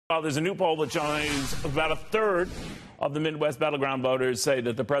Well, there's a new poll that shows about a third of the Midwest battleground voters say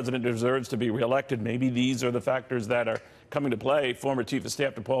that the president deserves to be reelected. Maybe these are the factors that are coming to play. Former Chief of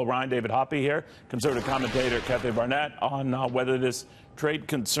Staff to Paul Ryan David Hoppe here, conservative commentator Kathy Barnette on whether this trade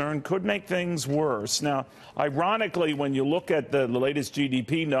concern could make things worse. Now, ironically, when you look at the latest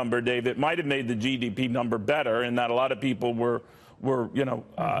GDP number, Dave, it might have made the GDP number better in that a lot of people were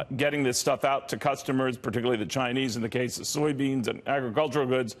getting this stuff out to customers, particularly the Chinese in the case of soybeans and agricultural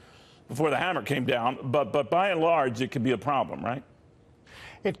goods, before the hammer came down. But by and large, it could be a problem, right?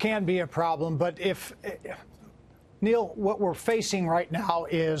 It can be a problem. But Neil, what we're facing right now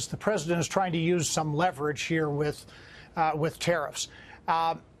is the president is trying to use some leverage here with tariffs.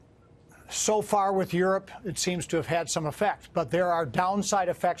 So far with Europe, it seems to have had some effect, but there are downside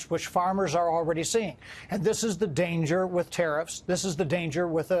effects which farmers are already seeing. And this is the danger with tariffs. This is the danger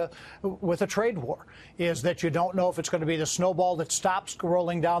with a trade war, is that you don't know if it's going to be the snowball that stops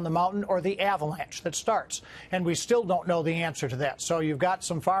rolling down the mountain or the avalanche that starts. And we still don't know the answer to that. So you've got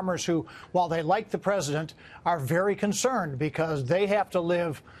some farmers who, while they like the president, are very concerned because they have to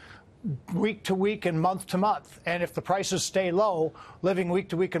live week to week and month to month. And if the prices stay low, living week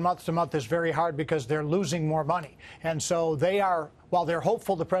to week and month to month is very hard because they're losing more money. And so they are, while they're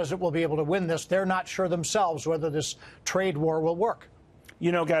hopeful the president will be able to win this, they're not sure themselves whether this trade war will work.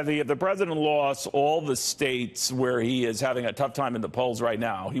 You know, Kathy, if the president lost all the states where he is having a tough time in the polls right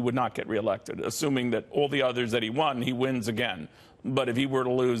now, he would not get reelected, assuming that all the others that he won, he wins again. But if he were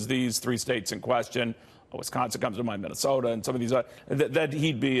to lose these three states in question, Wisconsin comes to mind, Minnesota, and some of these, that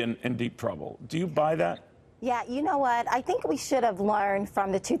he'd be in deep trouble. Do you buy that? Yeah, you know what? I think we should have learned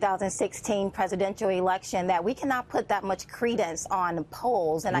from the 2016 presidential election that we cannot put that much credence on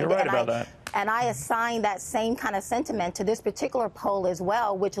polls. And You're right about that. And I assign that same kind of sentiment to this particular poll as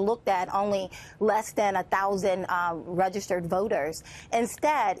well, which looked at only less than 1,000 registered voters.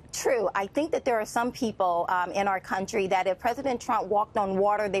 Instead, true, I think that there are some people in our country that if President Trump walked on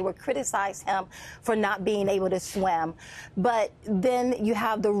water, they would criticize him for not being able to swim. But then you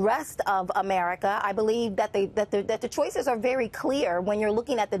have the rest of America. I believe that the choices are very clear when you're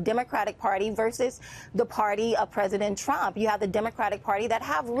looking at the Democratic Party versus the party of President Trump. You have the Democratic Party that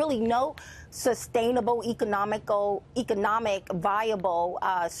have really no sustainable, economic, viable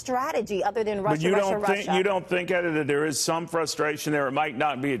strategy other than Russia, But you don't think, Eddie, that there is some frustration there? It might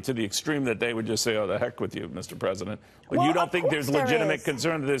not be to the extreme that they would just say, oh, the heck with you, Mr. President. But well, you don't think there's legitimate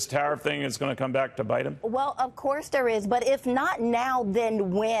concern that this tariff thing is going to come back to bite him? Well, of course there is. But if not now,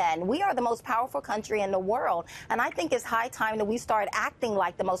 then when? We are the most powerful country in the world. And I think it's high time that we start acting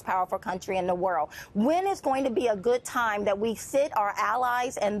like the most powerful country in the world. When is going to be a good time that we sit our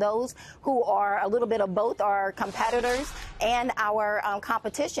allies and those who are a little bit of both our competitors and our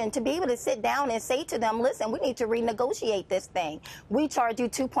competition to be able to sit down and say to them, listen, we need to renegotiate this thing. We charge you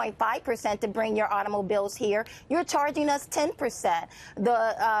 2.5% to bring your automobiles here. You're charging us 10%.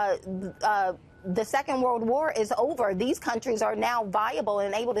 The Second World War is over. These countries are now viable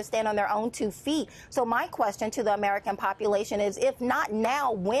and able to stand on their own 2 feet. So my question to the American population is, if not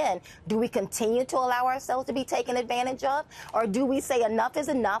now, when? Do we continue to allow ourselves to be taken advantage of? Or do we say enough is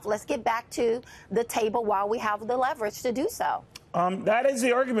enough? Let's get back to the table while we have the leverage to do so. That is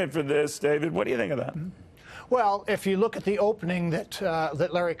the argument for this, David. What do you think of that? Well, if you look at the opening that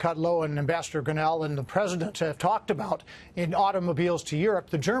Larry Kudlow and Ambassador Grinnell and the president have talked about in automobiles to Europe,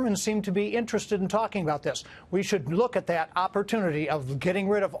 the Germans seem to be interested in talking about this. We should look at that opportunity of getting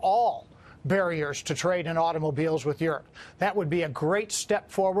rid of all barriers to trade in automobiles with Europe. That would be a great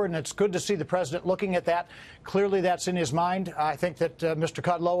step forward, and it's good to see the president looking at that. Clearly, that's in his mind. I think that Mr.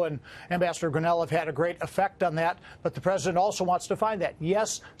 Kudlow and Ambassador Grinnell have had a great effect on that, but the president also wants to find that.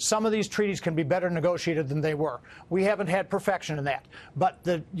 Yes, some of these treaties can be better negotiated than they were. We haven't had perfection in that, but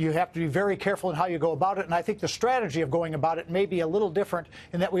you have to be very careful in how you go about it, and I think the strategy of going about it may be a little different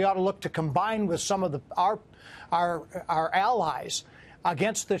in that we ought to look to combine with some of our allies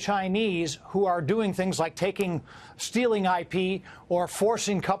against the Chinese, who are doing things like stealing IP or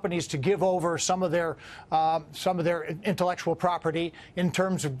forcing companies to give over some of their intellectual property in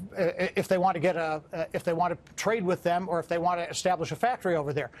terms of if they want to trade with them or if they want to establish a factory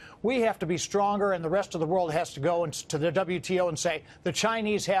over there. We have to be stronger, and the rest of the world has to go to the WTO and say the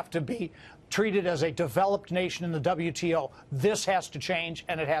Chinese have to be treated as a developed nation in the WTO. This has to change,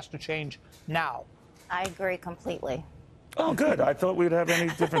 and it has to change now. I agree completely. Oh, good. I thought we'd have any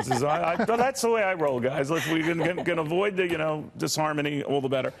differences. But that's the way I roll, guys. If we can avoid the, disharmony, all the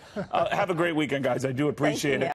better. Have a great weekend, guys. I do appreciate it.